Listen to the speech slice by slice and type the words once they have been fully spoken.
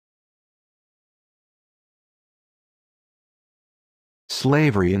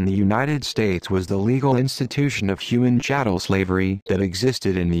Slavery in the United States was the legal institution of human chattel slavery that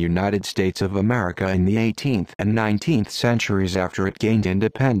existed in the United States of America in the 18th and 19th centuries after it gained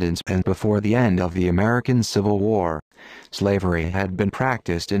independence and before the end of the American Civil War. Slavery had been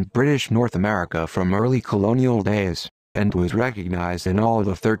practiced in British North America from early colonial days, and was recognized in all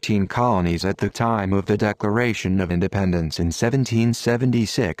the 13 colonies at the time of the Declaration of Independence in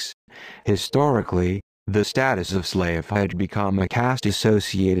 1776. Historically, the status of slave had become a caste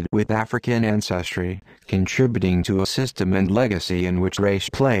associated with African ancestry, contributing to a system and legacy in which race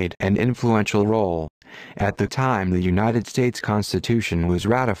played an influential role. At the time the United States Constitution was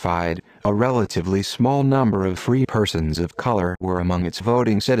ratified, a relatively small number of free persons of color were among its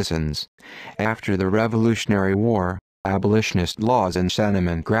voting citizens. After the Revolutionary War, abolitionist laws and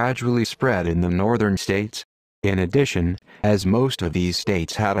sentiment gradually spread in the northern states. In addition, as most of these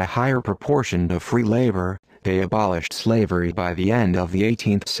states had a higher proportion of free labor, they abolished slavery by the end of the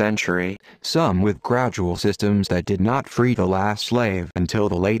 18th century, some with gradual systems that did not free the last slave until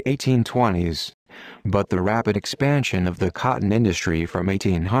the late 1820s. But the rapid expansion of the cotton industry from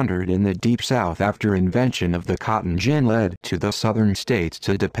 1800 in the Deep South after invention of the cotton gin led to the southern states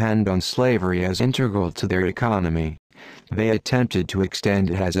to depend on slavery as integral to their economy. They attempted to extend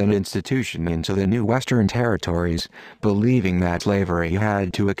it as an institution into the new Western territories, believing that slavery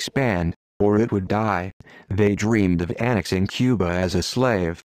had to expand, or it would die. They dreamed of annexing Cuba as a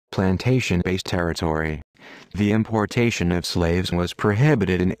slave, plantation-based territory. The importation of slaves was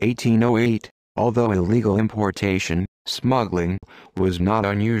prohibited in 1808, although illegal importation, smuggling, was not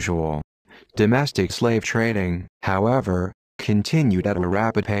unusual. Domestic slave trading, however, continued at a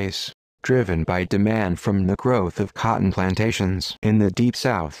rapid pace, driven by demand from the growth of cotton plantations in the Deep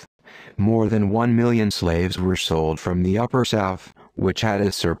South. More than 1 million slaves were sold from the Upper South, which had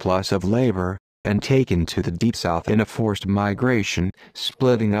a surplus of labor, and taken to the Deep South in a forced migration,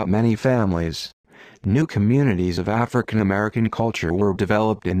 splitting up many families. New communities of African American culture were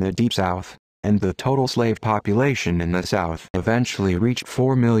developed in the Deep South, and the total slave population in the South eventually reached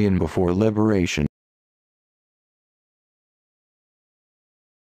 4 million before liberation.